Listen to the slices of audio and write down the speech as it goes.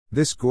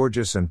This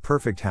gorgeous and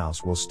perfect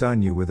house will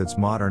stun you with its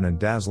modern and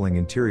dazzling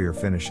interior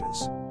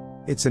finishes.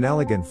 It's an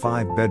elegant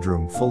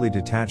 5-bedroom fully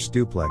detached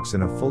duplex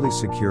in a fully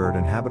secured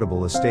and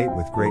habitable estate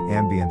with great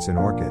ambience in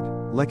Orchid,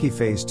 Lekki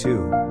Phase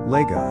 2,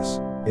 Lagos.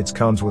 It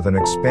comes with an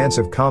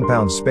expansive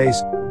compound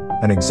space,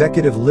 an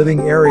executive living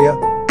area,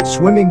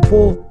 swimming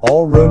pool,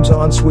 all rooms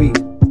ensuite,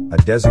 a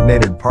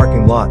designated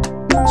parking lot,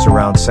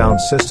 surround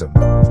sound system,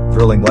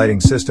 thrilling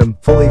lighting system,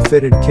 fully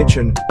fitted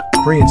kitchen,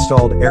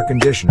 pre-installed air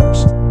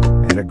conditioners,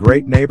 and a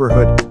great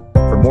neighborhood.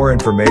 For more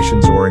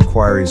information or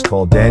inquiries,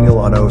 call Daniel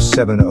on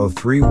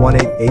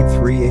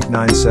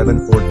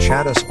 0703188387 or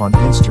chat us on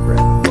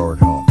Instagram, Roared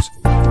Homes.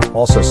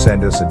 Also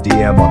send us a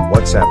DM on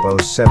WhatsApp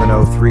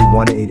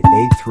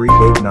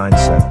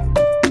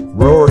 0703188387.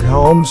 Roared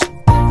Homes,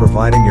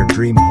 providing your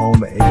dream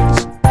home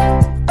aids.